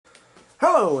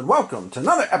Hello and welcome to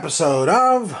another episode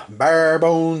of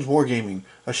Bones Wargaming,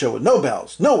 a show with no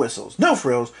bells, no whistles, no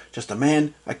frills, just a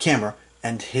man, a camera,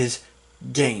 and his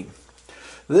game.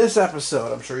 This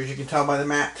episode, I'm sure as you can tell by the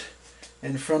mat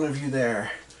in front of you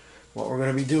there, what we're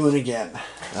going to be doing again.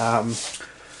 This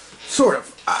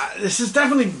has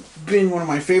definitely been one of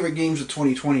my favorite games of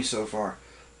 2020 so far.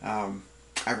 I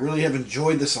really have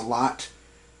enjoyed this a lot.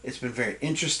 It's been very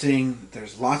interesting.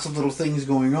 There's lots of little things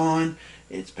going on.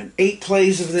 It's been 8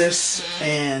 plays of this,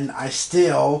 and I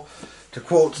still, to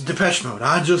quote Depeche Mode,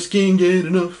 I just can't get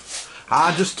enough.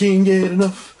 I just can't get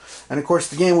enough. And of course,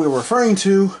 the game we were referring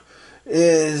to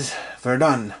is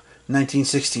Verdun,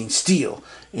 1916, Steel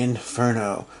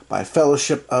Inferno by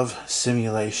Fellowship of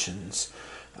Simulations.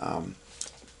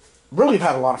 Really have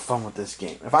had a lot of fun with this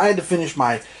game. If I had to finish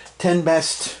my 10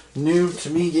 best new to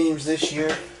me games this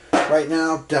year, right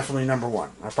now, definitely number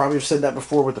 1. I probably have said that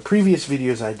before with the previous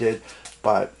videos I did,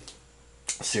 but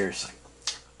seriously,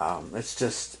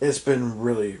 it's been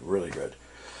really, really good.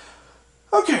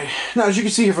 Okay, now as you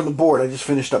can see here from the board, I just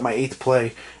finished up my 8th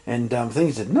play, and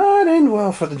things did not end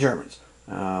well for the Germans.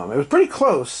 It was pretty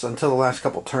close until the last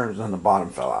couple turns, and then the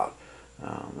bottom fell out,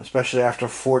 especially after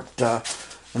Fort.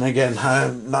 And again,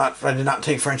 I did not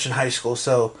take French in high school,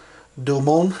 so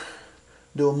Douaumont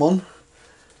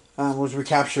was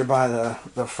recaptured by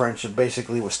the French, and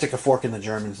basically was stick a fork in the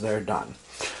Germans. They're done.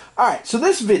 Alright, so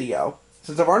this video,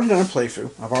 since I've already done a playthrough,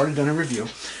 I've already done a review,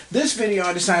 this video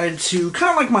I decided to,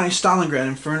 kind of like my Stalingrad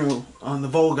Inferno on the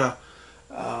Volga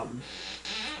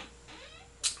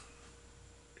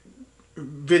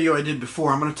video I did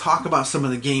before, I'm going to talk about some of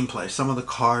the gameplay, some of the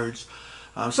cards,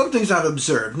 some things I've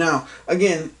observed. Now,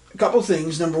 again, a couple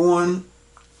things. Number one,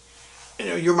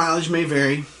 your mileage may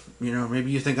vary.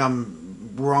 Maybe you think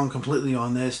I'm wrong completely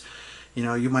on this.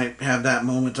 You might have that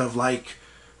moment of like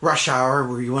Rush Hour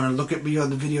where you want to look at me on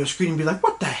the video screen and be like,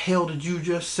 what the hell did you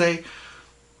just say?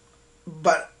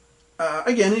 But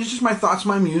again, it's just my thoughts,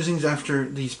 my musings after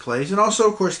these plays. And also,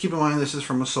 of course, keep in mind this is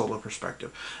from a solo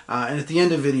perspective. And at the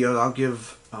end of the video, I'll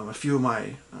give a few of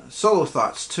my solo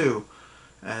thoughts too.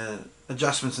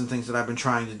 Adjustments and things that I've been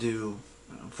trying to do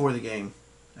for the game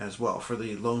as well, for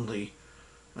the lonely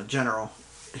general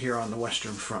here on the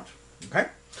Western Front. Okay?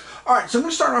 Alright, so I'm going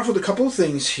to start off with a couple of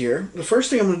things here. The first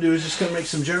thing I'm going to do is just going to make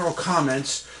some general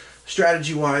comments,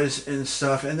 strategy-wise and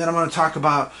stuff, and then I'm going to talk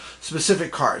about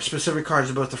specific cards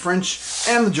of both the French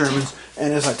and the Germans,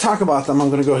 and as I talk about them, I'm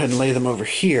going to go ahead and lay them over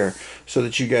here so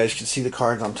that you guys can see the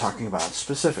cards I'm talking about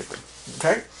specifically.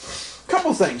 Okay?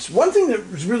 Couple things. One thing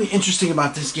that was really interesting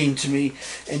about this game to me,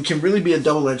 and can really be a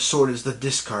double-edged sword, is the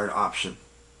discard option.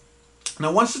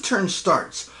 Now, once the turn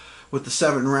starts with the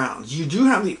 7 rounds, you do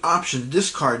have the option to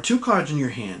discard 2 cards in your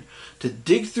hand, to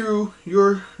dig through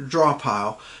your draw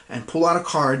pile and pull out a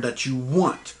card that you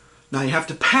want. Now, you have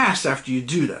to pass after you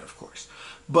do that, of course.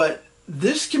 But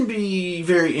this can be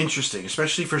very interesting,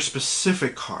 especially for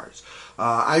specific cards.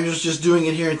 I was just doing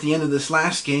it here at the end of this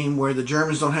last game where the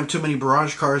Germans don't have too many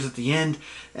barrage cards at the end,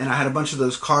 and I had a bunch of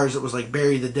those cards that was like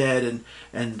Bury the Dead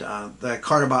and that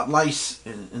card about lice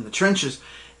in the trenches.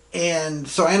 And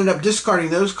so I ended up discarding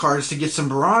those cards to get some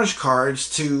barrage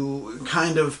cards to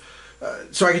kind of,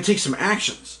 so I could take some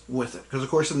actions with it. Because of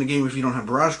course in the game, if you don't have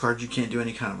barrage cards, you can't do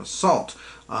any kind of assault,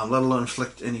 let alone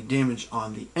inflict any damage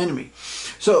on the enemy.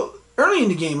 So early in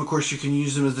the game, of course, you can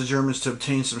use them as the Germans to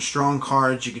obtain some strong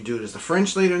cards. You can do it as the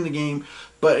French later in the game.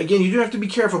 But again, you do have to be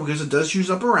careful because it does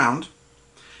use up a round.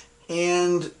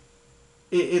 And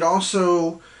it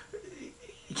also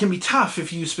can be tough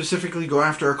if you specifically go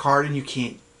after a card and you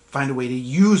can't find a way to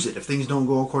use it if things don't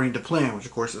go according to plan, which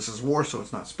of course this is war, so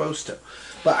it's not supposed to.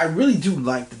 But I really do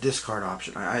like the discard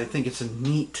option. I think it's a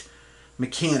neat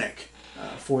mechanic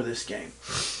for this game.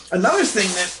 Another thing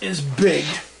that is big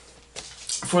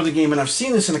for the game, and I've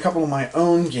seen this in a couple of my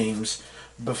own games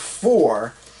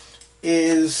before,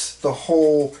 is the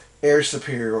whole air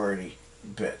superiority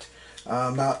bit.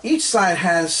 Now, each side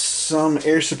has some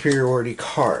air superiority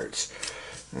cards.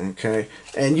 Okay,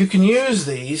 and you can use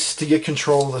these to get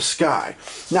control of the sky.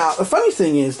 Now, the funny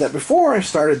thing is that before I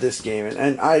started this game,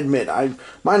 and I admit,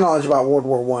 my knowledge about World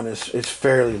War I is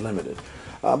fairly limited.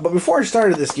 But before I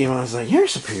started this game, I was like, air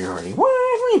superiority? What?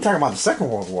 We ain't talking about the Second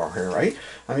World War here, right?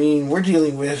 I mean, we're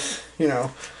dealing with,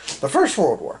 the First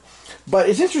World War. But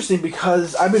it's interesting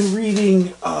because I've been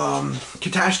reading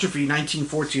Catastrophe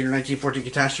 1914 or 1914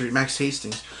 Catastrophe, Max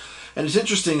Hastings, and it's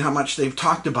interesting how much they've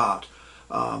talked about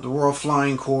the Royal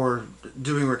Flying Corps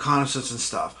doing reconnaissance and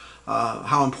stuff,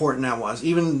 how important that was.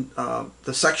 Even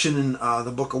the section in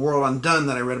the book A World Undone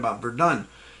that I read about Verdun,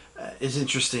 is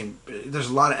interesting. There's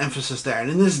a lot of emphasis there. And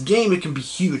in this game, it can be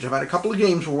huge. I've had a couple of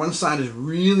games where one side has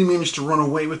really managed to run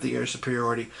away with the air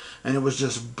superiority, and it was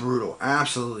just brutal.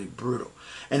 Absolutely brutal.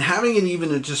 And having it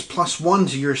even at just +1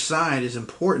 to your side is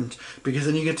important, because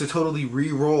then you get to totally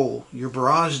re-roll your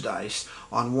barrage dice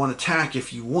on one attack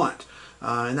if you want.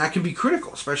 And that can be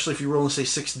critical, especially if you're rolling, say,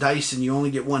 6 dice and you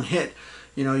only get 1 hit.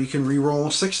 You know, you can re-roll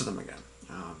 6 of them again.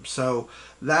 So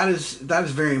that is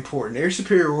very important. Air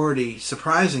superiority,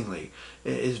 surprisingly,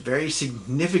 is very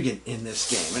significant in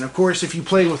this game. And of course, if you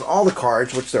play with all the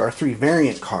cards, which there are 3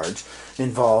 variant cards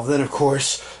involved, then of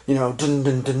course, you know, dun,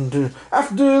 dun, dun, dun,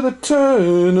 after the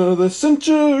turn of the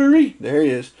century, there he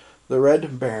is, the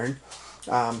Red Baron,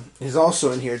 is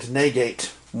also in here to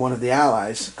negate one of the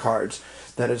allies' cards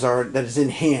that is in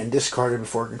hand, discarded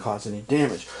before it can cause any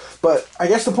damage. But I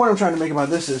guess the point I'm trying to make about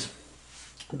this is,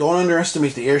 don't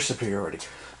underestimate the air superiority.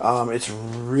 It's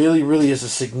really is a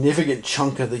significant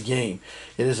chunk of the game.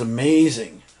 It is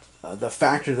amazing the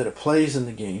factor that it plays in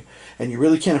the game, and you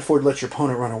really can't afford to let your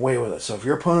opponent run away with it. So if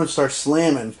your opponent starts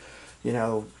slamming, you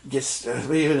know, gets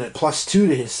even at +2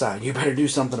 to his side, you better do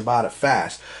something about it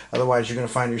fast. Otherwise, you're going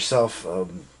to find yourself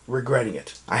regretting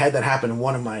it. I had that happen in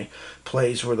one of my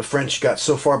plays where the French got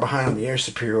so far behind on the air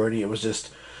superiority, it was just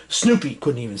Snoopy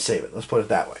couldn't even save it. Let's put it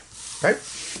that way. Right?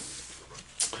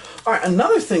 All right,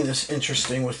 another thing that's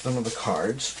interesting with some of the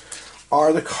cards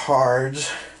are the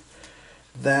cards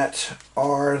that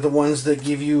are the ones that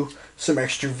give you some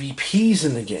extra VPs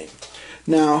in the game.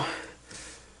 Now,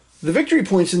 the victory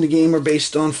points in the game are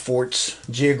based on forts,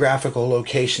 geographical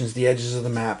locations, the edges of the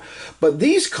map. But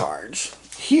these cards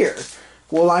here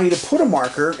will allow you to put a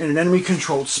marker in an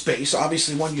enemy-controlled space,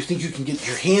 obviously one you think you can get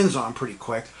your hands on pretty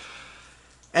quick,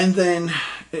 and then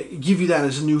give you that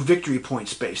as a new victory point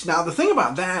space. Now, the thing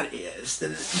about that is that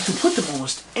you can put them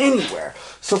almost anywhere.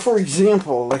 So, for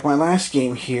example, like my last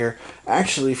game here,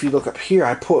 actually, if you look up here,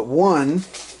 I put one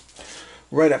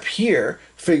right up here,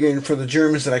 figuring for the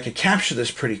Germans that I could capture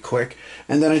this pretty quick.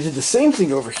 And then I did the same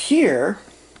thing over here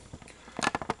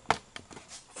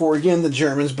for, again, the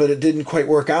Germans, but it didn't quite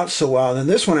work out so well. And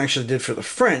this one actually did for the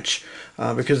French,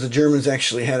 because the Germans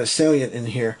actually had a salient in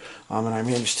here, and I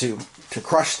managed to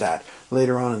crush that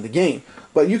later on in the game.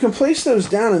 But you can place those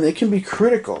down, and they can be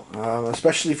critical,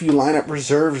 especially if you line up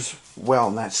reserves well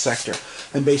in that sector,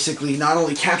 and basically not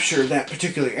only capture that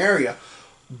particular area,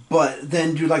 but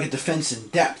then do like a defense in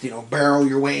depth, you know, barrel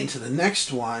your way into the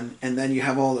next one, and then you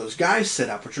have all those guys set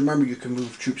up, which, remember, you can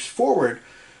move troops forward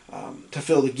to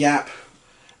fill the gap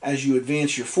as you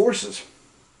advance your forces.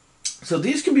 So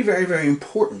these can be very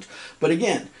important. But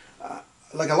again,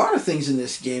 like a lot of things in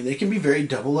this game, they can be very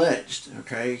double-edged,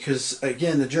 okay? Because,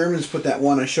 again, the Germans put that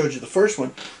one, I showed you the first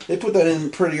one, they put that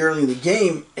in pretty early in the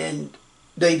game, and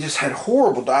they just had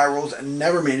horrible die rolls and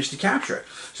never managed to capture it.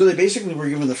 So they basically were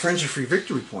giving the French a free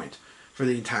victory point for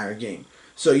the entire game.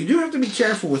 So you do have to be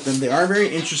careful with them. They are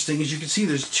very interesting. As you can see,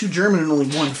 there's 2 German and only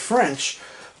 1 French,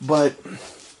 but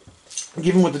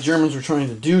given what the Germans were trying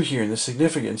to do here and the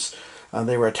significance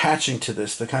they were attaching to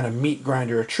this, the kind of meat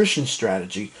grinder attrition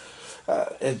strategy,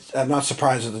 I'm not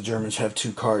surprised that the Germans have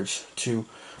 2 cards to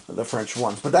the French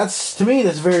ones. But that's, to me,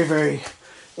 that's very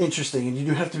interesting, and you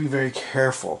do have to be very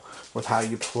careful with how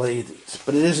you play these.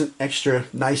 But it is an extra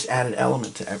nice added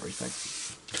element to everything.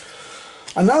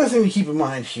 Another thing to keep in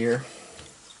mind here,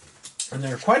 and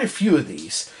there are quite a few of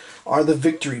these, are the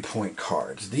victory point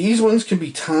cards. These ones can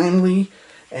be timely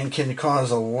and can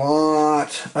cause a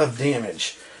lot of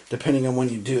damage depending on when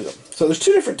you do them. So there's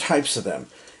 2 different types of them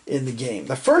in the game.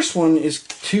 The first one is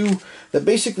 2 that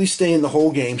basically stay in the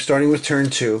whole game, starting with turn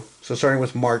 2, so starting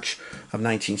with March of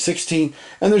 1916,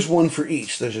 and there's 1 for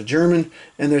each. There's a German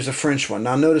and there's a French one.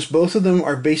 Now notice both of them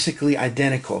are basically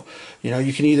identical. You know,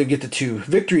 you can either get the 2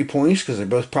 victory points, because they're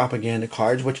both propaganda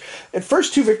cards, which at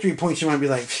first 2 victory points you might be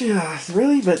like, yeah,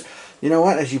 really? But you know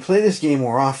what? As you play this game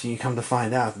more often, you come to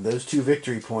find out that those 2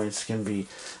 victory points can be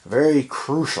very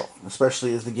crucial,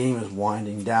 especially as the game is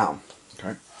winding down.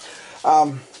 Okay.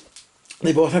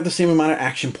 They both have the same amount of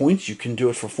action points. You can do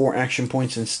it for 4 action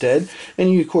points instead,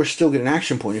 and you, of course, still get an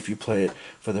action point if you play it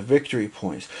for the victory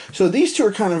points. So these 2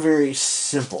 are kind of very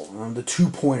simple, the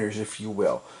 2-pointers, if you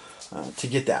will, to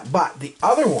get that. But the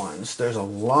other ones, there's a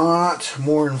lot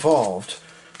more involved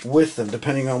with them,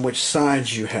 depending on which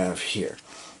sides you have here.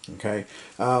 Okay.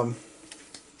 From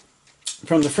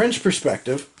the French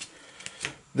perspective,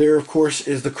 there, of course,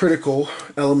 is the critical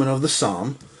element of the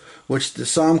Somme, which the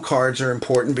Somme cards are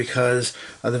important because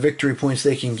of the victory points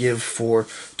they can give for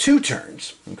 2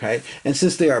 turns. Okay, and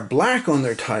since they are black on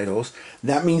their titles,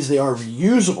 that means they are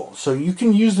reusable. So you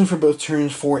can use them for both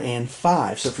turns 4 and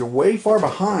 5. So if you're way far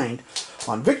behind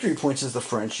on victory points as the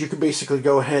French, you could basically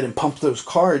go ahead and pump those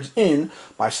cards in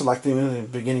by selecting them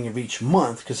at the beginning of each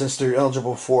month, because since they're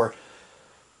eligible for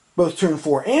both turn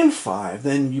 4 and 5,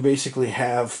 then you basically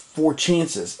have 4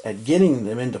 chances at getting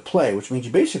them into play, which means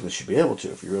you basically should be able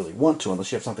to if you really want to,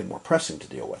 unless you have something more pressing to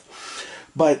deal with.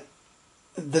 But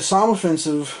the Somme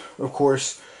offensive, of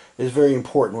course, is very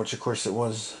important, which of course it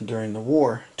was during the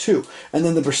war too. And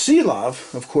then the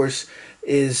Brusilov, of course,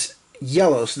 is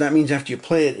yellow, so that means after you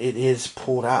play it, it is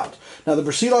pulled out. Now the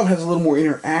Brusilov has a little more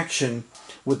interaction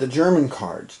with the German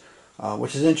cards,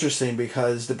 which is interesting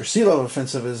because the Brusilov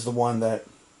offensive is the one that,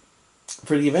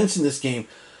 for the events in this game,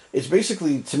 it's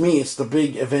basically, to me, it's the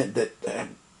big event that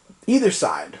either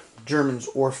side, Germans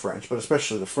or French, but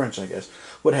especially the French, I guess,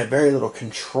 would have very little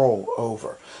control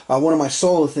over. One of my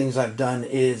solo things I've done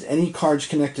is any cards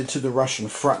connected to the Russian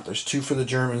front. There's 2 for the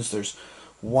Germans, there's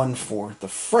 1 for the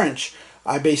French.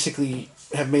 I basically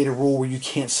have made a rule where you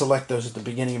can't select those at the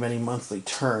beginning of any monthly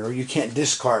turn, or you can't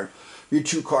discard your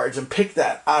 2 cards and pick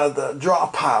that out of the draw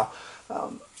pile.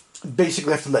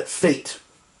 Basically have to let fate,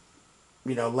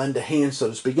 lend a hand, so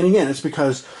to speak. And again, it's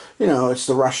because, it's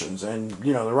the Russians. And,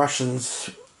 the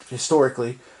Russians,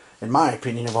 historically, in my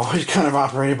opinion, have always kind of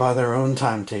operated by their own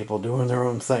timetable, doing their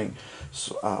own thing,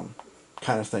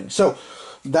 kind of thing. So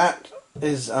that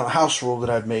is a house rule that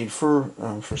I've made for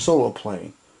solo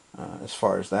playing, as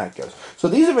far as that goes. So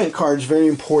these event cards, very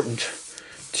important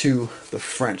to the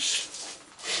French.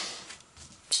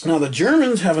 Now the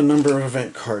Germans have a number of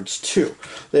event cards too.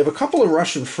 They have a couple of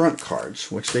Russian front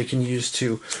cards, which they can use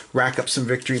to rack up some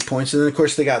victory points. And then of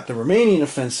course they got the Romanian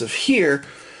offensive here.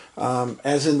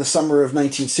 As in the summer of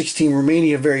 1916,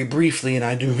 Romania very briefly, and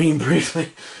I do mean briefly,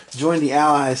 joined the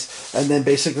Allies, and then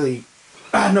basically,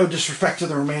 no disrespect to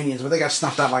the Romanians, but they got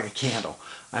snuffed out like a candle.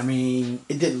 I mean,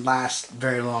 it didn't last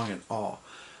very long at all.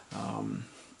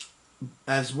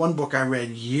 As one book I read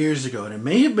years ago, and it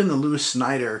may have been the Louis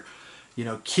Snyder,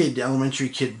 elementary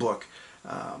kid book,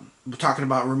 talking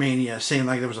about Romania, saying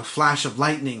like there was a flash of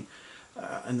lightning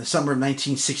in the summer of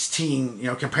 1916,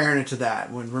 comparing it to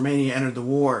that, when Romania entered the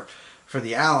war for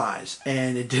the Allies,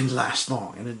 and it didn't last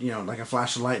long. And, it, like a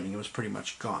flash of lightning, it was pretty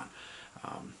much gone.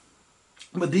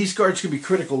 But these cards could be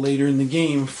critical later in the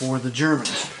game for the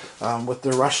Germans, with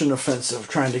the Russian offensive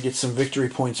trying to get some victory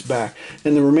points back,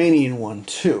 and the Romanian one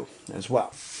too, as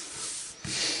well.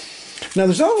 Now,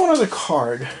 there's only one other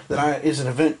card that is an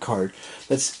event card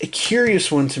that's a curious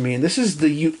one to me, and this is the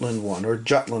Jutland one, or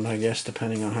Jutland, I guess,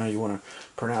 depending on how you want to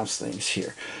pronounce things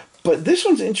here. But this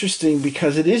one's interesting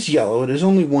because it is yellow. It is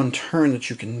only 1 turn that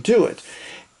you can do it.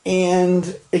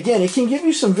 And, again, it can give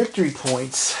you some victory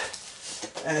points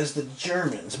as the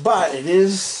Germans, but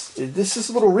this is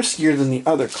a little riskier than the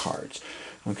other cards.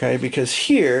 Okay, because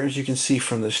here, as you can see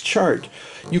from this chart,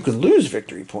 you can lose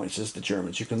victory points as the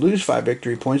Germans. You can lose 5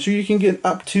 victory points, or you can get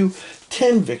up to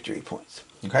 10 victory points.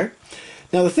 Okay?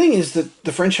 Now, the thing is that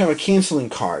the French have a canceling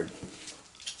card,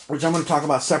 which I'm going to talk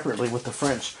about separately with the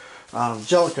French.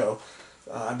 Jellicoe,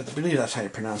 I believe that's how you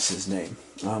pronounce his name.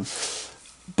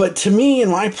 But to me, in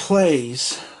my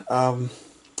plays, the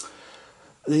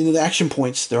action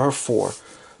points, there are 4.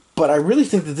 But I really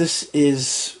think that this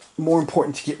is more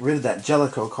important to get rid of that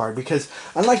Jellicoe card, because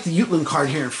unlike the Jutland card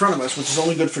here in front of us, which is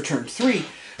only good for turn 3,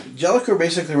 Jellicoe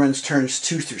basically runs turns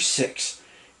 2 through 6,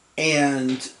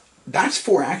 and that's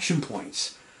 4 action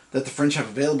points that the French have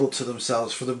available to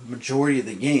themselves for the majority of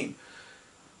the game.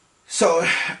 So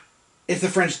if the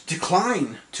French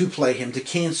decline to play him, to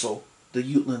cancel the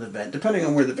Jutland event, depending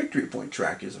on where the victory point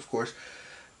track is, of course,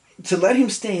 to let him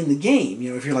stay in the game,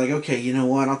 if you're like, okay, you know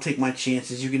what, I'll take my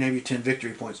chances, you can have your 10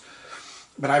 victory points,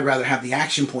 but I'd rather have the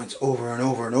action points over and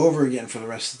over and over again for the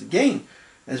rest of the game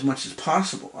as much as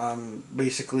possible.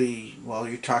 Basically, well,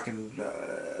 you're talking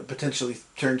potentially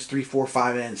turns 3, 4,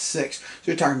 5, and 6. So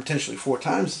you're talking potentially 4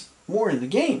 times more in the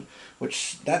game,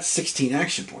 which that's 16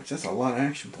 action points. That's a lot of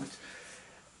action points.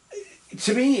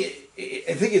 To me,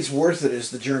 I think it's worth it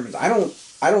as the Germans. I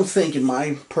don't think, in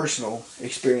my personal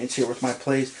experience here with my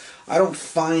plays, I don't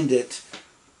find it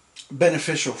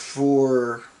beneficial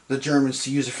for the Germans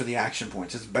to use it for the action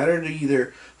points. It's better to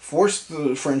either force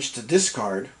the French to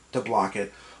discard to block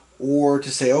it, or to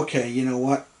say, okay, you know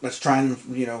what, let's try and,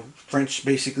 French,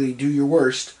 basically do your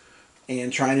worst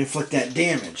and try and inflict that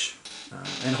damage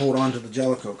and hold on to the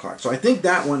Jellicoe card. So I think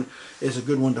that one is a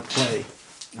good one to play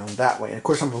that way. And of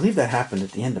course, I believe that happened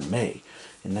at the end of May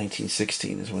in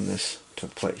 1916 is when this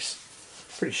took place.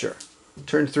 Pretty sure.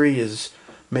 Turn 3 is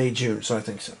May, June, so I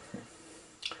think so.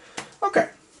 Okay.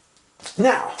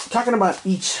 Now, talking about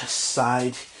each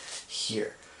side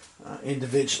here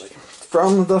individually,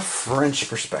 from the French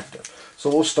perspective. So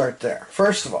we'll start there.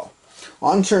 First of all,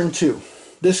 On turn 2,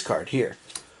 this card here.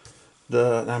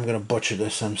 I'm going to butcher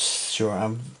this, I'm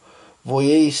sure.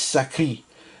 Voyer Sacré.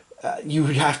 You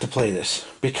have to play this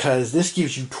because this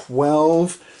gives you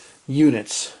 12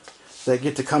 units that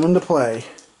get to come into play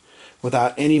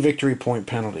without any victory point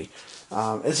penalty.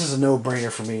 This is a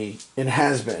no-brainer for me. It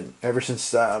has been ever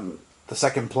since the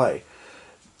second play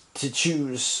to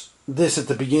choose this at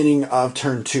the beginning of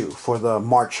turn 2 for the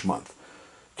March month,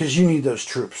 because you need those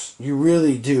troops. You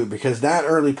really do, because that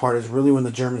early part is really when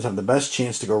the Germans have the best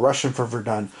chance to go rushing for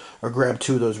Verdun or grab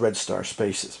 2 of those red star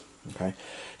spaces. Okay,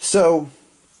 so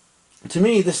to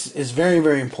me this is very,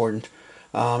 very important.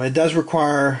 It does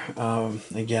require,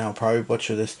 again, I'll probably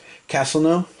butcher this,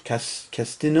 Castino,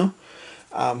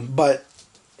 but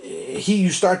you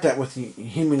start that with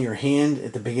him in your hand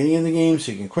at the beginning of the game,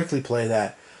 so you can quickly play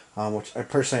that, which I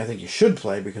think you should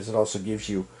play, because it also gives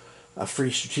you a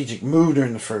free strategic move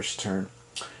during the first turn,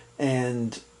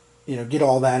 and get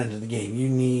all that into the game. You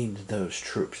need those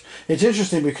troops. It's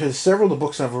interesting because several of the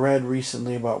books I've read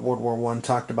recently about World War I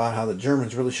talked about how the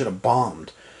Germans really should have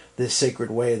bombed this Sacred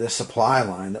Way, this supply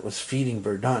line that was feeding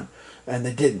Verdun, and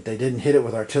they didn't. They didn't hit it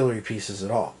with artillery pieces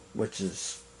at all, which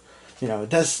is, it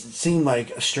does seem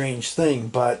like a strange thing,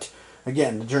 but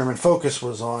again, the German focus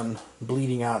was on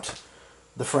bleeding out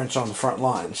the French on the front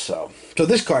lines. So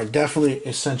this card definitely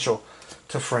essential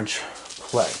to French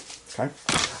play. Okay,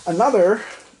 another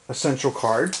essential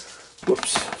card.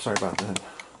 Whoops, sorry about that.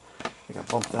 I think I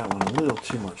bumped that one a little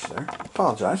too much there.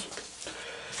 Apologize.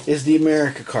 Is the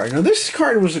America card. Now this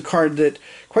card was a card that,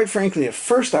 quite frankly, at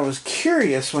first I was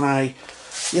curious when I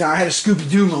had a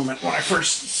Scooby-Doo moment when I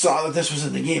first saw that this was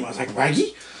in the game. I was like,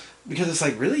 Raggy? Because it's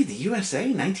like, really? The USA?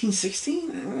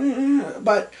 1916?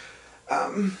 But,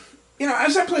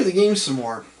 as I play the game some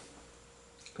more,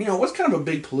 what's kind of a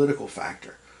big political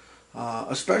factor?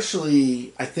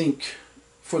 Especially, I think,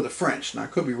 for the French. Now, I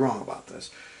could be wrong about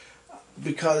this.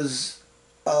 Because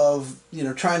of,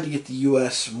 trying to get the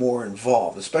U.S. more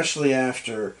involved, especially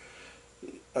after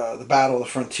the Battle of the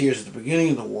Frontiers at the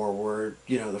beginning of the war, where,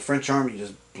 the French army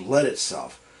just bled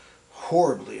itself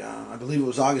horribly. I believe it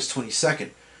was August 22nd.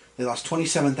 They lost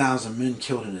 27,000 men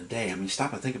killed in a day. I mean,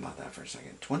 stop and think about that for a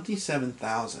second.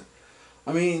 27,000.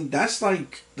 I mean, that's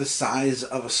like the size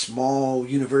of a small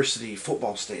university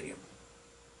football stadium.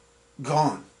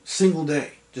 Gone. Single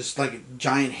day. Just like a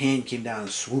giant hand came down and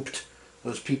swooped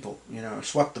those people,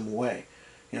 swept them away.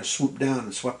 Swooped down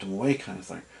and swept them away kind of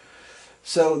thing.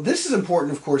 So this is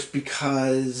important, of course,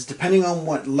 because depending on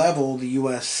what level the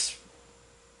U.S.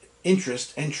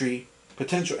 potential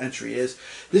entry is,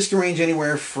 this can range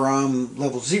anywhere from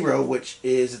level 0, which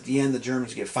is at the end the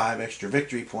Germans get 5 extra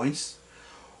victory points,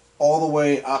 all the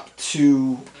way up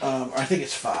to, I think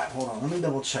it's 5. Hold on, let me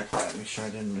double check that, make sure I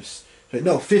didn't miss.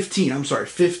 No, 15. I'm sorry,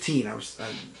 15.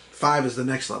 5 is the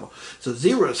next level. So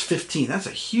 0 is 15. That's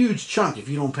a huge chunk if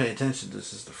you don't pay attention to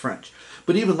this as the French.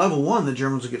 But even level 1, the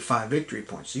Germans will get 5 victory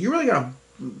points. So you really got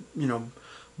to,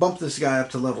 bump this guy up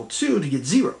to level 2 to get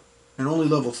 0. And only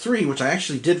level 3, which I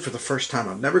actually did for the first time.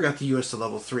 I've never got the U.S. to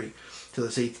level 3 to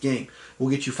this 8th game. Will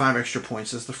get you 5 extra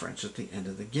points as the French at the end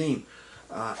of the game.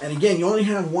 And again, you only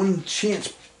have 1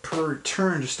 chance per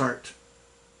turn to start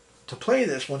to play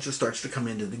this once it starts to come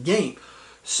into the game.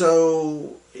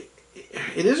 So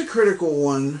it is a critical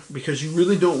one because you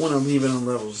really don't want to leave it on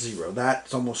level 0.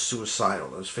 That's almost suicidal,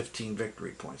 those 15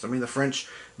 victory points. I mean, the French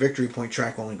victory point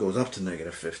track only goes up to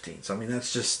negative 15. So, I mean,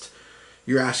 that's just,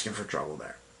 you're asking for trouble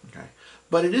there. Okay,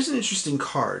 but it is an interesting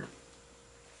card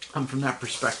from that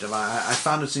perspective. I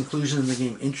found its inclusion in the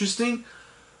game interesting,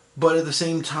 but at the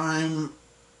same time,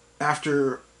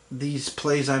 after these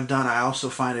plays I've done, I also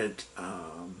find it,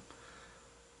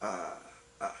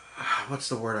 what's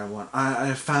the word I want?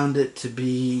 I found it to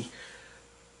be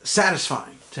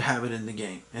satisfying to have it in the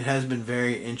game. It has been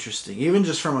very interesting, even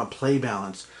just from a play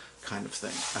balance kind of thing.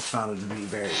 I found it to be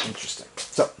very interesting.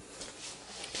 So,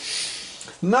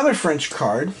 another French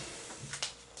card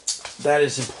that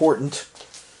is important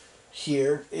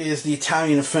here is the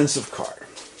Italian offensive card.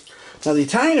 Now, the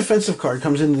Italian offensive card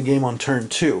comes into the game on turn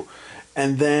 2,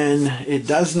 and then it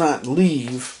does not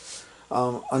leave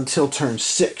until turn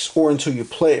 6, or until you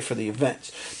play it for the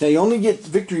event. Now, you only get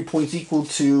victory points equal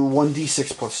to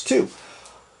 1d6 plus 2.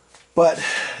 But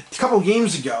a couple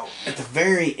games ago, at the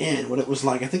very end, what it was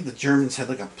like, I think the Germans had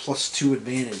like a +2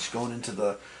 advantage going into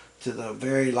the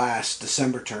very last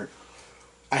December turn.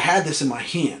 I had this in my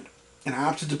hand, and I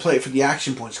opted to play it for the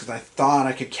action points because I thought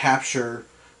I could capture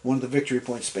one of the victory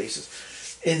point spaces.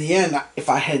 In the end, if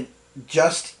I had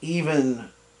just even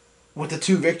with the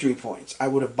 2 victory points, I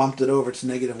would have bumped it over to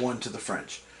 -1 to the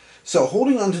French. So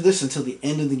holding on to this until the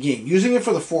end of the game, using it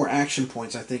for the 4 action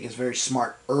points, I think is very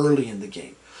smart early in the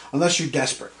game, unless you're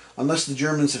desperate. Unless the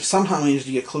Germans have somehow managed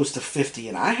to get close to 50,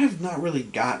 and I have not really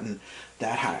gotten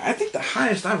that high. I think the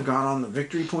highest I've got on the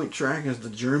victory point track as the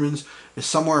Germans is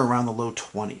somewhere around the low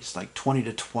 20s, like 20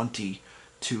 to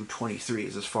 22, 23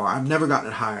 is as far. I've never gotten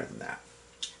it higher than that.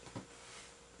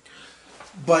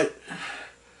 But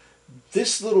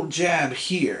this little jab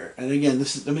here, and again,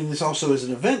 this also is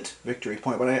an event victory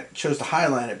point, but I chose to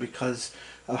highlight it because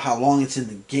of how long it's in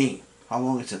the game, how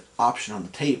long it's an option on the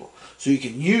table. So you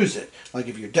can use it, like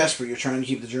if you're desperate, you're trying to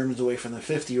keep the Germans away from the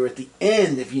 50, or at the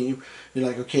end, if you're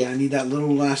like, okay, I need that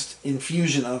little last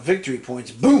infusion of victory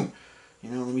points, boom!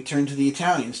 Let me turn to the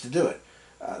Italians to do it.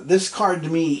 This card, to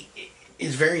me,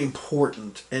 is very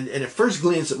important, and at first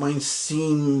glance, it might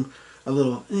seem a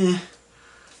little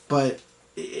but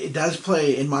it does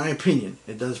play, in my opinion,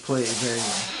 it does play a very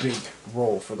big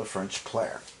role for the French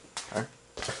player. Okay?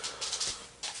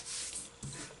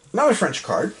 Another French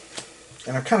card,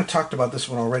 and I've kind of talked about this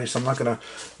one already, so I'm not going to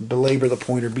belabor the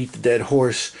point or beat the dead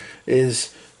horse,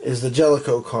 is the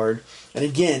Jellicoe card. And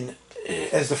again,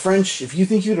 as the French, if you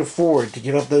think you'd afford to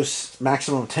give up those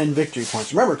maximum 10 victory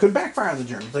points, remember, it could backfire on the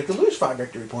Germans. They could lose 5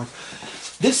 victory points.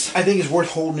 This, I think, is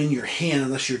worth holding in your hand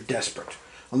unless you're desperate.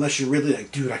 Unless you're really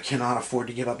like, dude, I cannot afford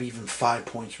to give up even 5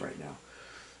 points right now.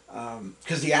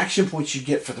 Because the action points you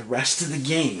get for the rest of the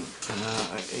game,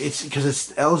 it's because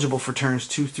it's eligible for turns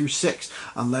 2 through 6,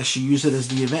 unless you use it as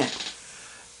the event.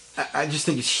 I just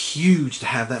think it's huge to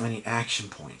have that many action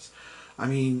points. I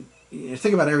mean,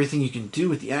 think about everything you can do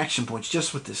with the action points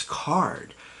just with this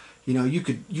card. You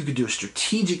could do a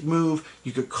strategic move,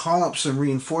 you could call up some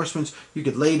reinforcements, you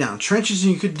could lay down trenches,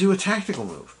 and you could do a tactical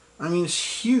move. I mean,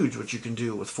 it's huge what you can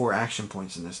do with 4 action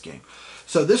points in this game.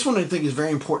 So this one I think is very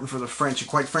important for the French. And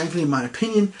quite frankly, in my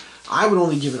opinion, I would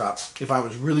only give it up if I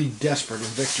was really desperate in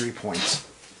victory points.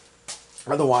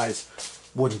 Otherwise,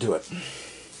 wouldn't do it.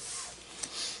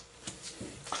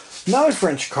 Another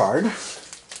French card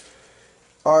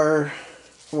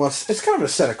it's kind of a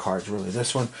set of cards, really.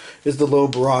 This one is the low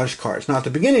barrage cards. Now, at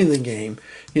the beginning of the game,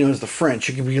 as the French,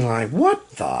 you can be like, what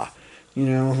the...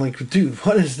 like, dude,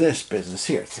 what is this business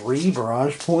here? 3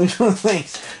 barrage points?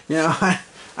 Thanks.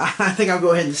 I think I'll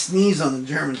go ahead and sneeze on the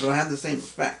Germans, but I have the same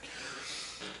effect.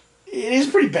 It is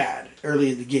pretty bad early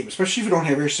in the game, especially if you don't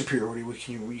have air superiority, where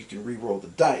you can re-roll the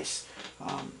dice.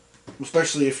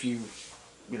 Especially if you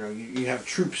have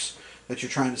troops that you're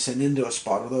trying to send into a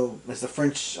spot. Although, as the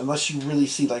French, unless you really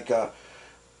see like a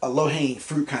low-hanging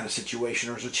fruit kind of situation,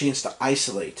 or there's a chance to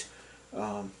isolate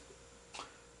some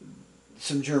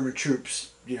German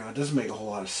troops, it doesn't make a whole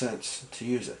lot of sense to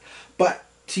use it. But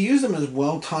to use them as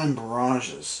well-timed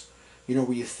barrages,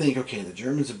 where you think, okay, the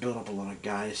Germans have built up a lot of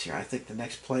guys here. I think the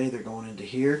next play they're going into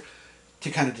here to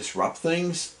kind of disrupt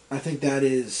things. I think that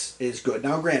is good.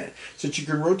 Now, granted, since you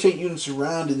can rotate units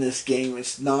around in this game,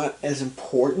 it's not as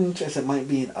important as it might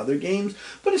be in other games,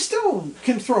 but it still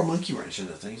can throw a monkey wrench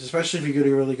into things, especially if you get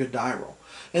a really good die roll.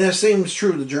 And the same is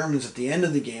true of the Germans at the end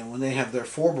of the game when they have their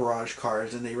 4 barrage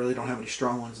cards and they really don't have any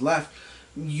strong ones left.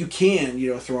 You can,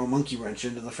 throw a monkey wrench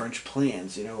into the French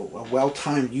plans. A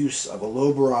well-timed use of a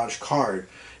low barrage card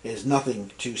is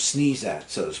nothing to sneeze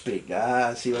at, so to speak.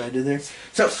 See what I did there?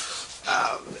 So,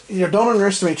 don't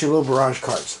underestimate your low barrage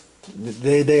cards.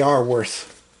 They are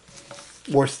worth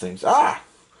things. I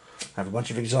have a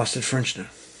bunch of exhausted French now.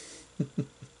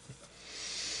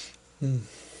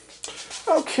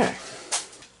 Okay.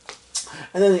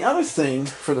 And then the other thing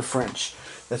for the French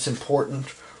that's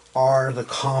important are the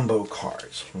combo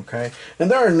cards, okay? And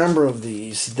there are a number of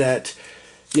these that,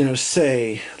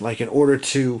 say, like in order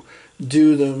to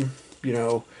do them,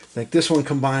 like this one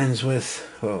combines with,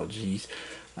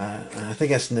 I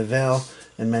think that's Nivelle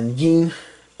and Mangin,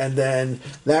 and then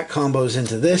that combos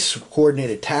into this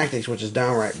coordinated tactics, which is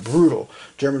downright brutal.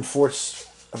 German forts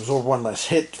absorb 1 less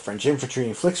hit, French infantry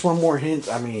inflicts 1 more hit.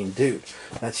 I mean, dude,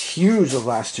 that's huge the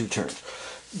last 2 turns.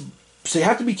 So you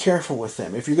have to be careful with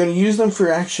them. If you're going to use them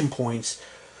for action points,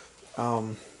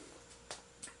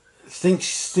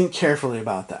 think carefully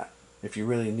about that if you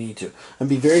really need to. And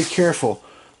be very careful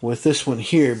with this one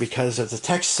here, because as the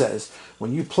text says,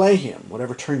 when you play him,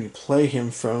 whatever turn you play him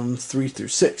from 3 through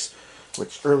 6,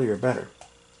 which earlier better,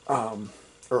 or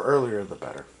earlier the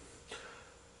better,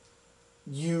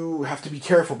 you have to be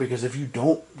careful, because if you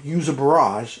don't use a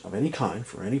barrage of any kind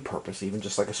for any purpose, even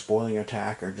just like a spoiling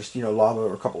attack or just, lob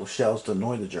over a couple of shells to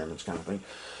annoy the Germans kind of thing,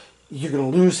 you're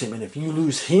going to lose him. And if you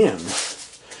lose him,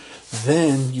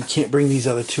 then you can't bring these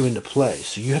other two into play.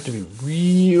 So you have to be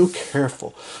real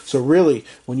careful. So really,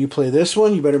 when you play this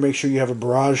one, you better make sure you have a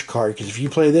barrage card, because if you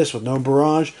play this with no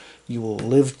barrage, you will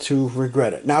live to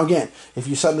regret it. Now again, if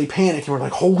you suddenly panic and we're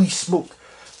like, holy smoke,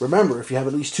 remember, if you have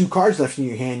at least 2 cards left in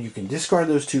your hand, you can discard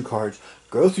those 2 cards,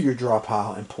 go through your draw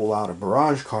pile, and pull out a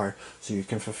barrage card so you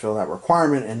can fulfill that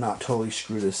requirement and not totally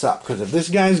screw this up. Because if this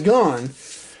guy's gone,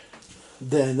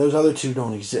 then those other 2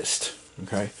 don't exist.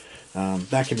 Okay?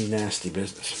 That can be nasty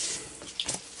business.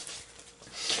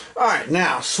 Alright,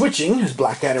 now switching, as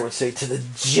Blackadder would say, to the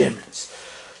Germans.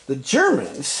 The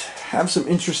Germans have some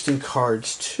interesting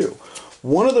cards too.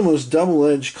 One of the most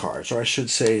double-edged cards, or I should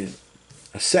say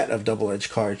a set of double-edged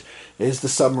cards, is the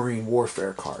submarine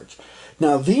warfare cards.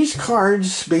 Now these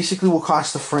cards basically will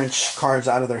cost the French cards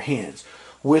out of their hands.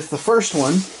 With the first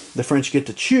one, the French get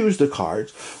to choose the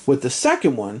cards. With the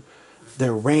second one,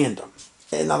 they're random.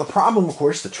 And now the problem, of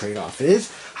course, the trade-off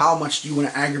is, how much do you want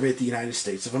to aggravate the United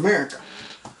States of America?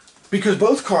 Because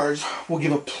both cards will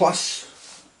give a plus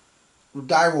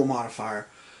die roll modifier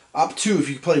up to, if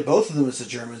you play both of them as the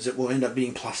Germans, it will end up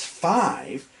being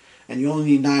 +5, and you only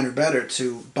need 9 or better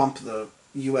to bump the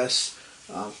U.S.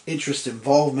 Interest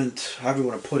involvement, however you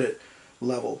want to put it,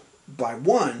 level by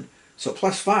 1. So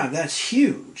 +5, that's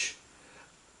huge.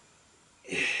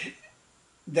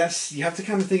 You have to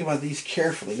kind of think about these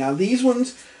carefully. Now these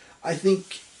ones, I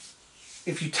think,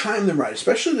 if you time them right,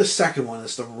 especially the second one,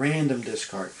 it's the random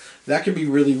discard, that can be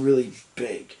really, really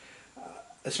big.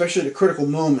 Especially at a critical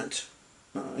moment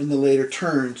in the later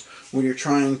turns when you're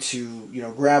trying to,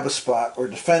 grab a spot or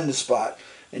defend a spot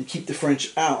and keep the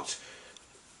French out.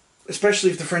 Especially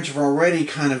if the French have already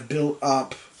kind of built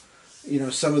up,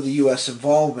 some of the U.S.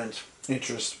 involvement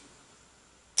interest.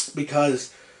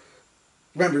 Because,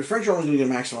 remember, the French are only going to get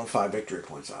a maximum of 5 victory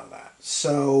points out of that.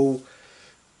 So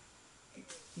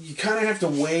you kind of have to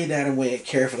weigh that and weigh it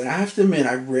carefully. I have to admit,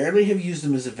 I rarely have used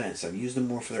them as events. I've used them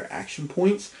more for their action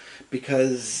points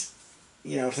because,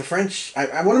 if the French...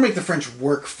 I want to make the French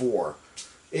work for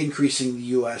increasing the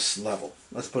U.S. level.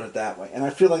 Let's put it that way. And I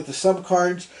feel like the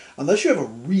sub-cards, unless you have a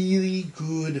really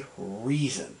good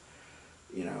reason,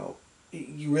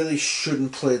 you really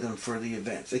shouldn't play them for the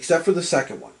events, except for the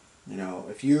second one.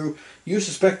 If you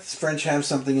suspect the French have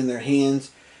something in their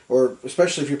hands, or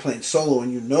especially if you're playing solo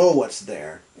and you know what's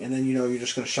there, and then you're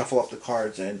just going to shuffle up the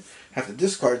cards and have to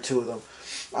discard 2 of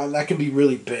them, that can be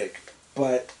really big.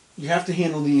 But you have to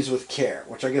handle these with care,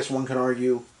 which I guess one could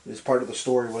argue is part of the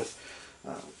story with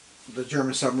the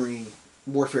German submarine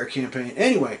warfare campaign.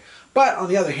 Anyway, but on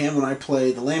the other hand, when I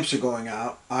play The Lamps Are Going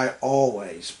Out, I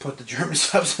always put the German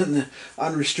subs in the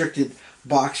unrestricted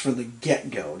box from the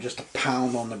get-go, just to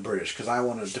pound on the British, because I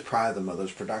want to deprive them of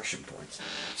those production points.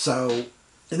 So,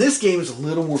 and this game is a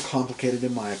little more complicated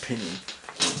in my opinion.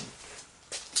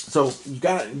 So you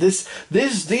got this.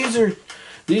 These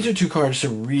are 2 cards to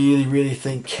really, really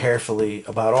think carefully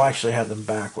about. Oh, I actually have them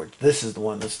backwards. This is the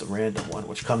one that's the random one,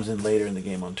 which comes in later in the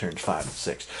game on turns 5 and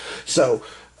 6. So,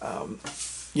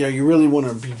 you really want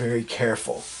to be very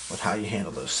careful with how you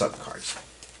handle those sub cards.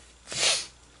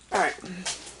 All right.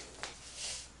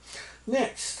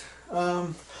 Next,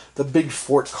 the big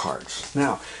fort cards.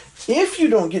 Now, if you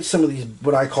don't get some of these,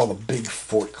 what I call the big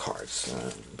fort cards,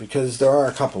 because there are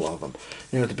a couple of them.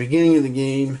 At the beginning of the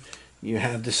game, you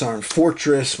have Disarmed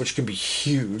Fortress, which can be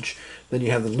huge. Then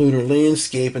you have the Lunar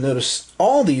Landscape, and notice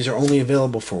all these are only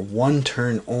available for 1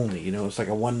 turn only. It's like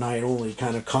a 1 night only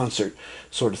kind of concert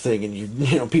sort of thing,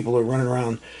 and people are running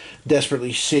around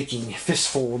desperately shaking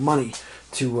fistful of money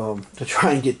to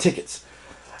try and get tickets.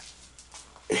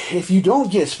 If you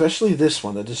don't get, especially this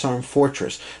one, the Disarmed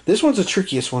Fortress, this one's the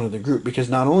trickiest one of the group, because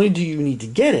not only do you need to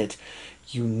get it,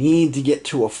 you need to get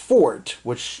to a fort,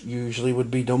 which usually would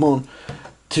be Domon,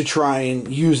 to try and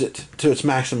use it to its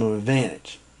maximum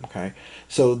advantage. Okay,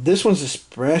 so this one's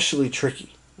especially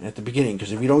tricky at the beginning,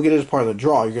 because if you don't get it as part of the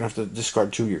draw, you're going to have to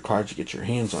discard 2 of your cards to get your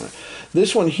hands on it.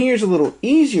 This one here is a little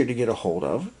easier to get a hold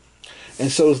of,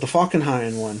 and so is the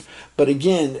Falkenhayn one, but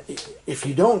again, if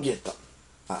you don't get them,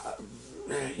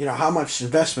 how much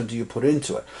investment do you put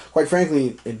into it? Quite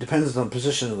frankly, it depends on the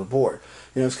position of the board.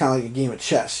 It's kind of like a game of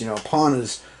chess. A pawn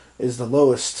is the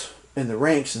lowest in the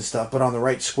ranks and stuff, but on the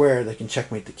right square, they can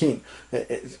checkmate the king.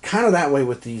 It's kind of that way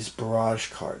with these barrage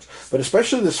cards. But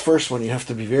especially this first one, you have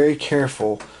to be very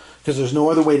careful, because there's no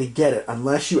other way to get it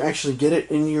unless you actually get it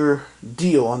in your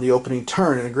deal on the opening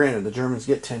turn. And granted, the Germans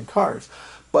get 10 cards.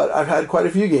 But I've had quite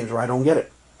a few games where I don't get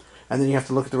it. And then you have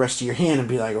to look at the rest of your hand and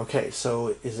be like, okay,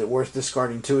 so is it worth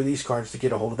discarding 2 of these cards to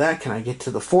get a hold of that? Can I get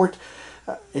to the fort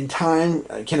in time?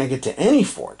 Can I get to any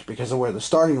fort because of where the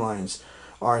starting lines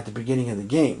are at the beginning of the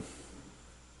game?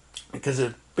 Because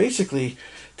basically,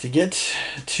 to get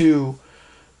to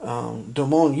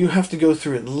Domon, you have to go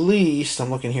through at least, I'm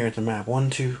looking here at the map, one,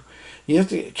 two, you have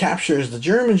to capture, as the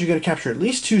Germans, you got to capture at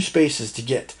least 2 spaces to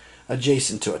get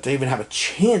adjacent to it. They even have a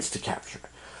chance to capture it.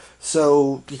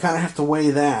 So you kind of have to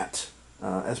weigh that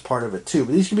as part of it too.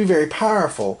 But these can be very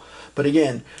powerful. But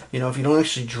again, you know, if you don't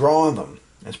actually draw them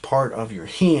as part of your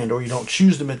hand, or you don't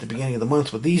choose them at the beginning of the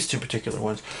month with these 2 particular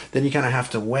ones, then you kind of have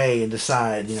to weigh and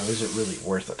decide, you know, is it really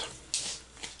worth it?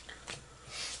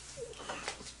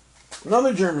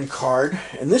 Another German card,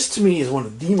 and this to me is one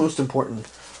of the most important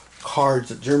cards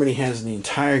that Germany has in the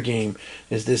entire game,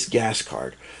 is this gas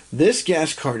card. This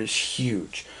gas card is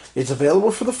huge. It's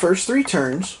available for the first 3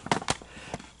 turns,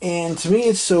 and to me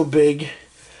it's so big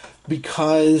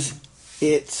because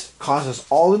it causes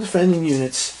all the defending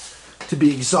units to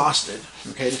be exhausted,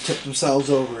 okay, to tip themselves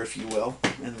over, if you will,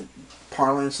 in the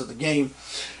parlance of the game.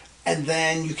 And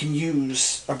then you can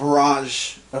use a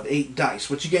barrage of 8 dice,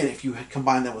 which again, if you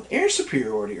combine that with air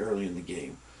superiority early in the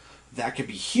game, that could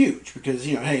be huge. Because,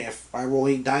 you know, hey, if I roll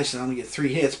 8 dice and I only get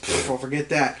 3 hits, I'll forget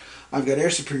that. I've got air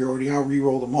superiority, I'll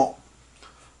re-roll them all.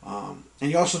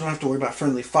 And you also don't have to worry about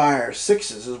friendly fire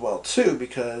 6s as well, too,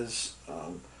 because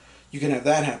you can have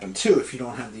that happen, too, if you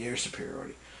don't have the air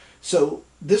superiority. So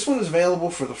this one is available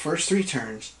for the first 3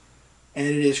 turns, and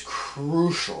it is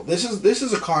crucial. This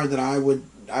is a card that I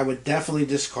would definitely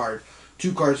discard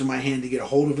 2 cards in my hand to get a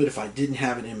hold of it if I didn't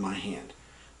have it in my hand,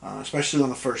 especially on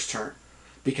the first turn,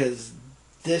 because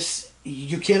this,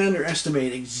 you can't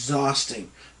underestimate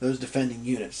exhausting those defending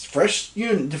units. Fresh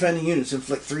defending units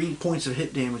inflict 3 points of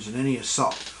hit damage in any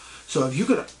assault. So if you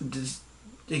could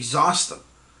exhaust them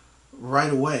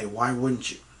right away, why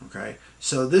wouldn't you? Okay,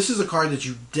 so this is a card that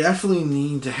you definitely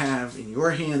need to have in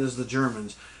your hand as the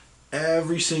Germans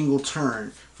every single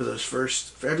turn for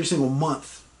every single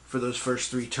month for those first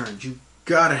 3 turns. You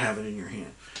gotta have it in your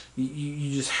hand.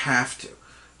 You just have to.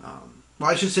 Well,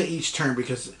 I should say each turn,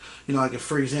 because, you know, like if,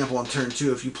 for example, on turn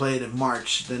 2, if you play it in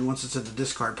March, then once it's in the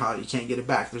discard pile, you can't get it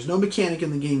back. There's no mechanic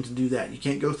in the game to do that. You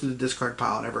can't go through the discard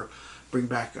pile and ever bring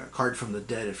back a card from the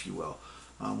dead, if you will,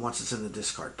 once it's in the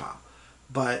discard pile.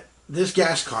 But this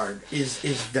gas card is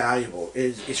valuable,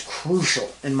 is crucial,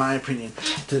 in my opinion,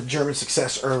 to German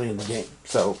success early in the game.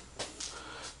 So,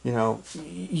 you know,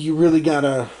 you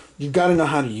gotta know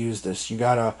how to use this. You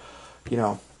gotta, you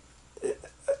know,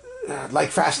 like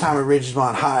Fast Time at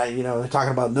Ridgemont High, you know, they're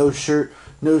talking about no shirt,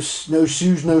 no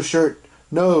shoes, no shirt,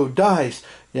 no dice.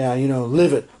 Yeah, you know,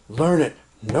 live it, learn it,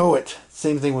 know it.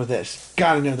 Same thing with this.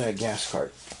 Gotta know that gas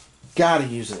card. Gotta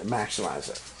use it and maximize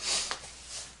it.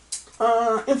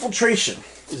 Infiltration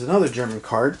is another German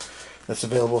card that's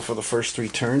available for the first 3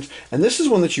 turns. And this is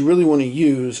one that you really want to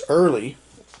use early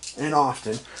and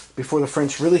often before the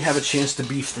French really have a chance to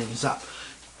beef things up.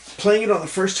 Playing it on the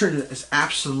first turn is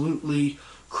absolutely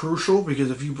crucial, because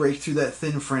if you break through that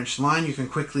thin French line, you can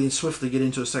quickly and swiftly get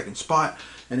into a second spot.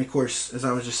 And of course, as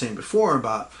I was just saying before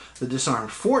about the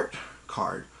disarmed fort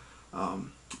card,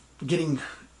 getting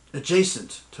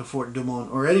adjacent to Fort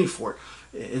Dumont or any fort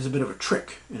is a bit of a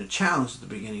trick and a challenge at the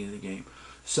beginning of the game.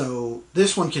 So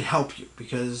this one can help you,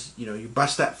 because, you know, you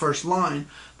bust that first line,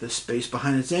 the space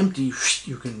behind it's empty,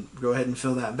 you can go ahead and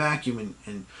fill that vacuum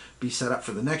and be set up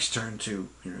for the next turn to,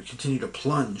 you know, continue to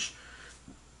plunge,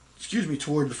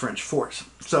 toward the French force.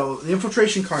 So the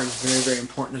infiltration card is very, very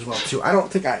important as well too. I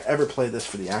don't think I ever play this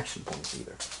for the action points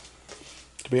either,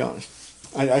 to be honest.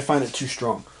 I find it too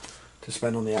strong to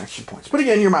spend on the action points. But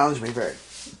again, your mileage may vary.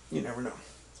 You never know.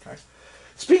 Okay.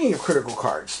 Speaking of critical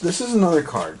cards, this is another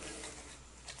card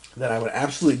that I would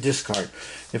absolutely discard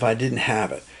if I didn't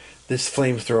have it. This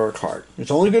flamethrower card.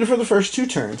 It's only good for the first 2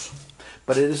 turns,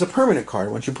 but it is a permanent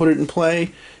card. Once you put it in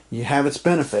play, you have its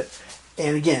benefit.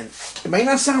 And again, it may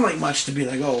not sound like much to be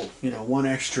like, oh, you know, 1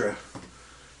 extra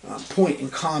point in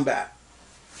combat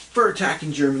for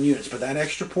attacking German units, but that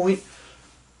extra point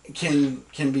can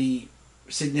be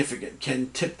significant, can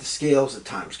tip the scales at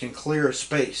times, can clear a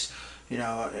space. You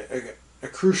know, a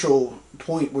crucial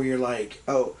point where you're like,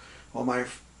 oh, well,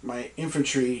 my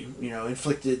infantry, you know,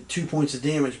 inflicted 2 points of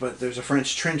damage, but there's a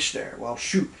French trench there. Well,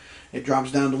 shoot, it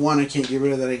drops down to 1. I can't get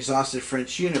rid of that exhausted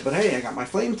French unit, but hey, I got my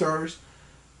flamethrowers.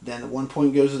 Then the 1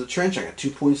 point goes to the trench. I got 2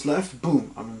 points left.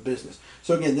 Boom, I'm in business.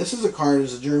 So again, this is a card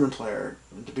as a German player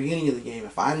at the beginning of the game.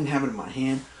 If I didn't have it in my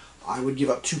hand, I would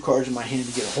give up 2 cards in my hand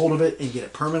to get a hold of it and get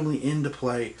it permanently into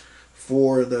play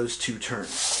for those 2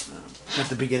 turns at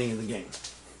the beginning of the game.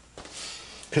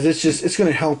 Because it's going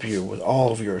to help you with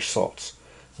all of your assaults.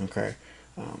 Okay.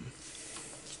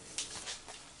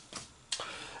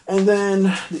 And then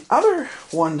the other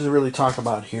one to really talk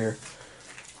about here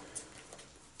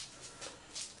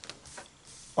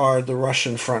are the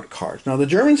Russian front cards. Now the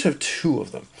Germans have two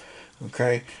of them,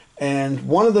 okay, and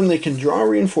one of them they can draw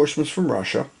reinforcements from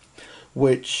Russia,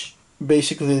 which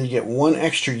basically you get one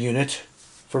extra unit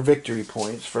for victory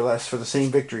points for the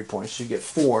same victory points. So you get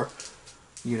 4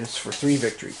 units for 3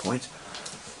 victory points,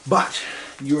 but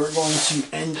you are going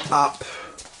to end up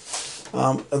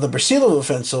the Brasilev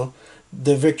offensive.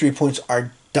 The victory points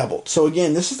are doubled. So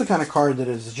again, this is the kind of card that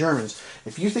is the Germans.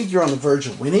 If you think you're on the verge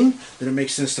of winning, then it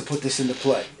makes sense to put this into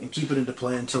play and keep it into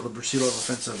play until the Brasilev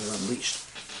offensive is unleashed.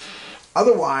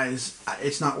 Otherwise,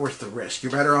 it's not worth the risk.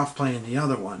 You're better off playing the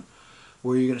other one,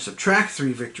 where you're going to subtract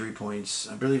 3 victory points.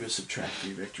 I believe it's subtract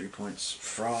 3 victory points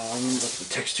from, look at the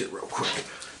text here real quick,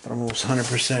 but I'm almost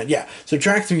 100%. Yeah,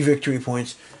 subtract 3 victory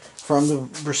points from the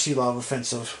Brasilev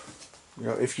offensive, you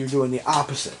know, if you're doing the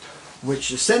opposite,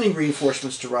 which is sending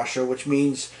reinforcements to Russia, which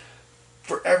means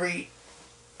for every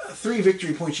 3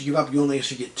 victory points you give up, you only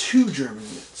actually get 2 German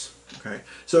units. Okay,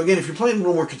 so again, if you're playing a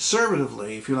little more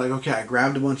conservatively, if you're like, okay, I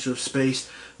grabbed a bunch of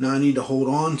space, now I need to hold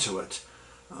on to it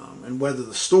and weather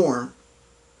the storm,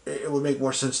 it would make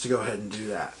more sense to go ahead and do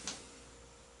that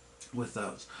with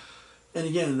those. And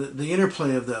again, the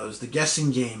interplay of those, the guessing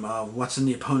game of what's in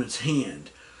the opponent's hand,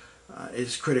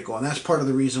 is critical. And that's part of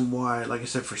the reason why, like I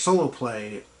said, for solo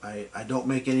play, I don't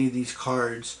make any of these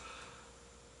cards,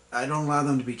 I don't allow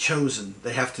them to be chosen.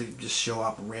 They have to just show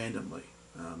up randomly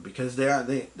because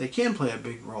they can play a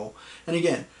big role. And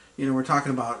again, you know, we're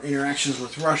talking about interactions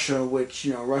with Russia, which,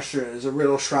 you know, Russia is a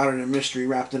riddle shrouded in mystery,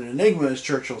 wrapped in an enigma, as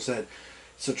Churchill said.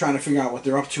 So trying to figure out what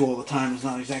they're up to all the time is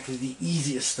not exactly the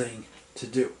easiest thing to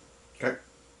do. Okay?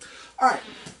 Alright.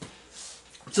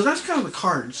 So that's kind of the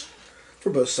cards for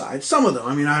both sides. Some of them,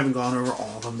 I mean, I haven't gone over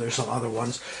all of them. There's some other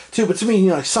ones too. But to me, you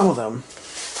know, like some of them,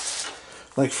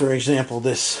 like for example,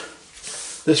 this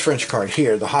French card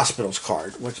here, the Hospitals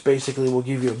card, which basically will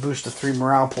give you a boost of 3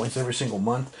 morale points every single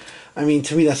month. I mean,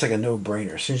 to me, that's like a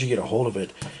no-brainer. As soon as you get a hold of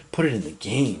it, put it in the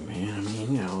game, man. I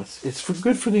mean, you know, it's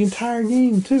good for the entire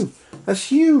game, too. That's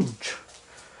huge.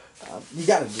 You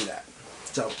got to do that.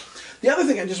 So, the other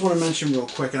thing I just want to mention real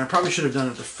quick, and I probably should have done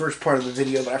it the first part of the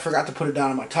video, but I forgot to put it down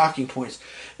in my talking points,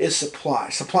 is supply.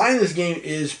 Supply in this game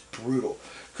is brutal.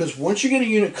 Because once you get a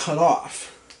unit cut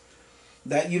off,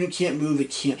 that unit can't move, it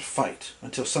can't fight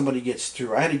until somebody gets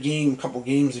through. I had a game a couple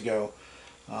games ago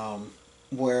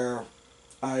where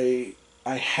I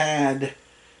had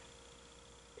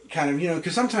kind of, you know,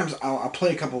 because sometimes I'll play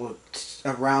a couple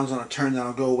of rounds on a turn, then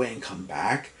I'll go away and come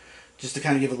back, just to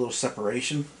kind of give a little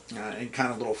separation and kind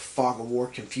of a little fog of war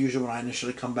confusion when I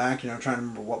initially come back, you know, trying to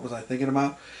remember what was I thinking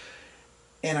about.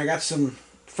 And I got some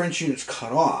French units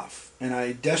cut off, and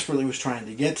I desperately was trying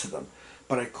to get to them,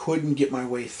 but I couldn't get my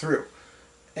way through.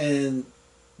 And,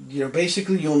 you know,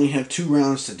 basically you only have 2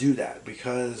 rounds to do that,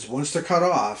 because once they're cut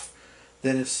off,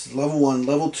 then it's level 1,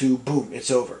 level 2, boom, it's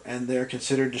over. And they're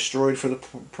considered destroyed for the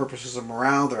purposes of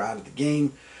morale. They're out of the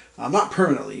game. Not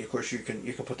permanently. Of course, you can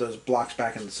put those blocks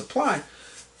back in the supply,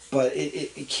 but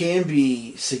it can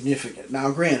be significant.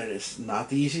 Now, granted, it's not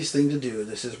the easiest thing to do.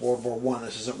 This is World War I.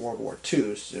 This isn't World War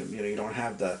II. So, you know, you don't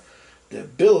have the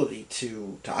ability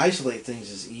to isolate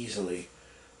things as easily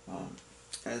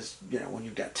as, you know, when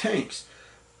you've got tanks.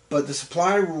 But the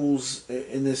supply rules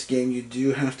in this game, you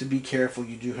do have to be careful.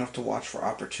 You do have to watch for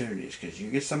opportunities, because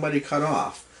you get somebody cut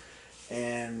off,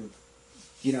 and,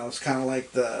 you know, it's kind of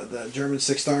like the German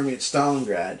 6th Army at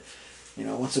Stalingrad. You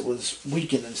know, once it was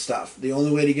weakened and stuff, the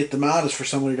only way to get them out is for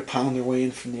somebody to pound their way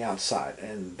in from the outside,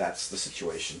 and that's the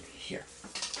situation here.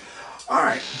 All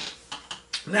right,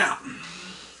 now,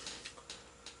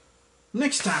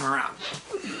 next time around.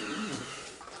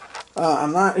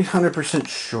 I'm not 100%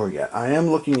 sure yet. I am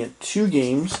looking at 2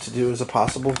 games to do as a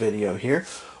possible video here.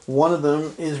 One of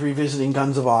them is revisiting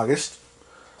Guns of August,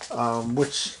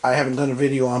 which I haven't done a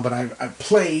video on, but I've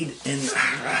played, and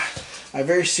I have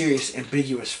very serious,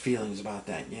 ambiguous feelings about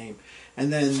that game.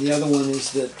 And then the other one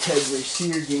is the Ted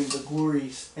Racier game, The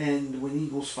Glories End When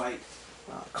Eagles Fight,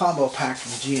 combo pack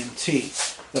from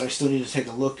GMT, that I still need to take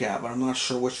a look at, but I'm not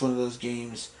sure which one of those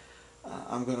games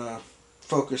I'm going to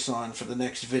focus on for the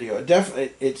next video. I'm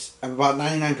about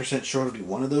 99% sure it'll be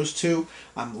one of those 2.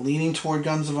 I'm leaning toward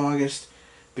Guns of August,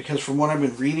 because from what I've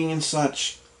been reading and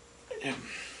such,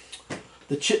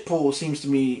 the chit pool seems to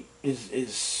me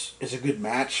is a good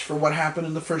match for what happened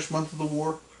in the first month of the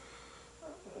war.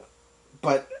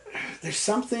 But there's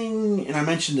something, and I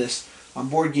mentioned this on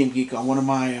Board Game Geek on one of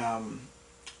my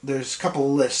there's a couple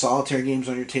of lists: solitaire games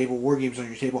on your table, war games on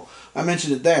your table. I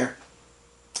mentioned it there,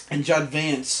 and Judd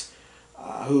Vance,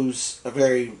 who's a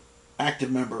very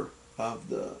active member of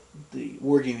the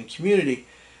wargaming community,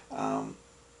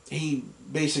 he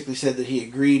basically said that he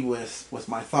agreed with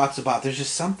my thoughts about there's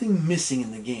just something missing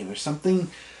in the game. There's something,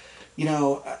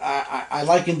 I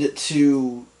likened it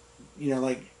to,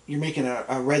 like you're making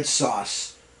a red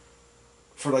sauce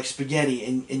for like spaghetti,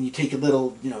 and you take a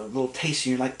little, little taste,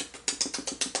 and you're like,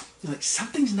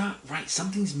 something's not right,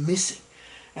 something's missing.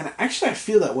 And actually I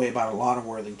feel that way about a lot of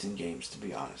Worthington games, to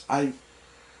be honest. I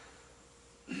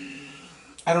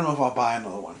don't know if I'll buy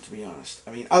another one, to be honest.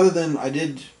 I mean, other than I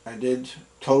did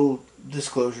total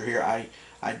disclosure here,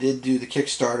 I did do the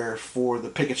Kickstarter for the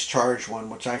Pickett's Charge one,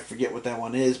 which I forget what that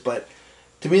one is, but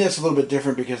to me that's a little bit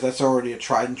different because that's already a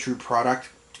tried and true product,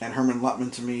 and Herman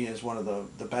Luttman to me is one of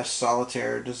the best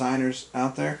solitaire designers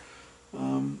out there.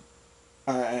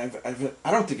 I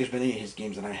don't think there's been any of his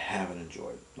games that I haven't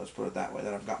enjoyed. Let's put it that way,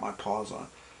 that I've got my paws on.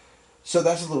 So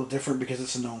that's a little different because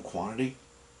it's a known quantity.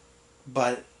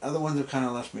 But other ones have kind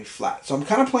of left me flat. So I'm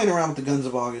kind of playing around with the Guns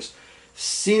of August,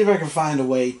 seeing if I can find a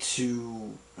way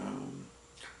to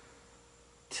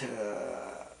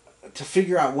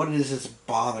figure out what it is that's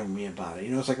bothering me about it.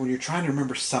 It's like when you're trying to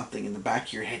remember something in the back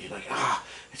of your head, you're like,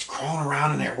 it's crawling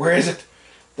around in there. Where is it?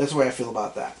 That's the way I feel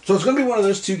about that. So it's going to be one of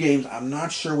those two games. I'm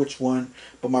not sure which one,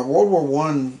 but my World War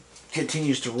One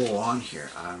continues to roll on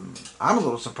here. I'm a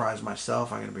little surprised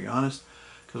myself, I'm going to be honest,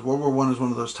 because World War One is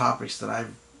one of those topics that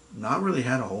I've not really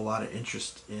had a whole lot of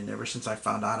interest in ever since I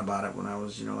found out about it when I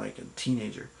was, like a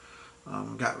teenager.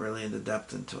 Got really into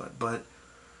depth into it, but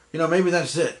maybe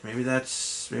that's it. Maybe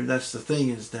that's the thing,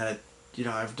 is that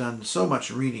I've done so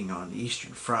much reading on the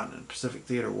Eastern Front and Pacific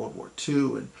Theater, World War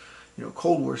II, and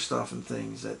Cold War stuff and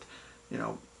things that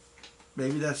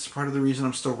maybe that's part of the reason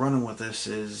I'm still running with this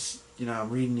is I'm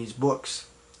reading these books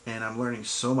and I'm learning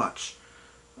so much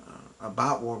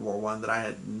about World War One that I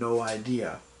had no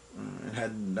idea and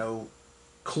had no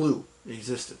clue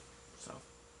existed. So,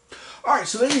 all right,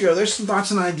 so there you go. There's some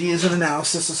thoughts and ideas and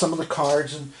analysis of some of the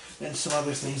cards and some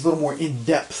other things. A little more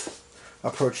in-depth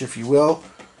approach, if you will,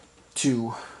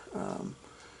 to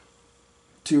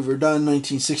Verdun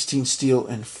 1916 Steel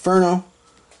Inferno,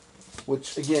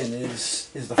 which again is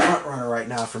the front runner right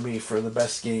now for me for the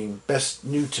best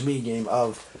new to me game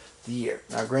of the year.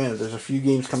 Now, granted, there's a few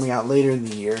games coming out later in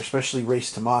the year, especially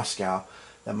Race to Moscow,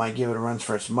 that might give it a run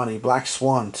for its money. Black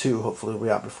Swan 2, hopefully, will be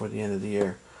out before the end of the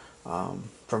year. From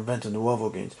Venta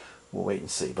Nuovo Games. We'll wait and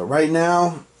see. But right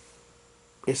now,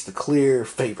 it's the clear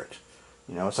favorite.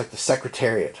 It's like the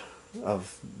Secretariat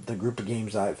of the group of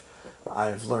games I've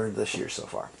learned this year so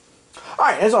far.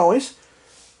 Alright, as always,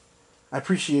 I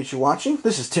appreciate you watching.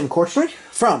 This is Tim Korchnoi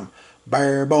from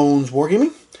Bones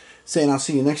Wargaming, saying I'll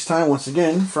see you next time once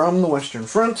again from the Western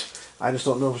Front. I just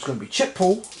don't know if it's going to be chip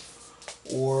pull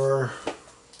or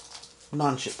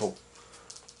non-chip pull.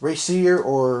 Ray Sear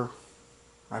or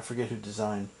I forget who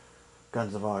designed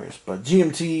Guns of August, but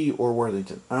GMT or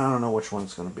Worthington. I don't know which one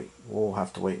it's going to be. We'll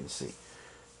have to wait and see.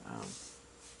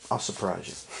 I'll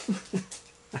surprise you.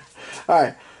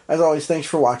 Alright, as always, thanks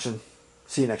for watching.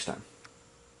 See you next time.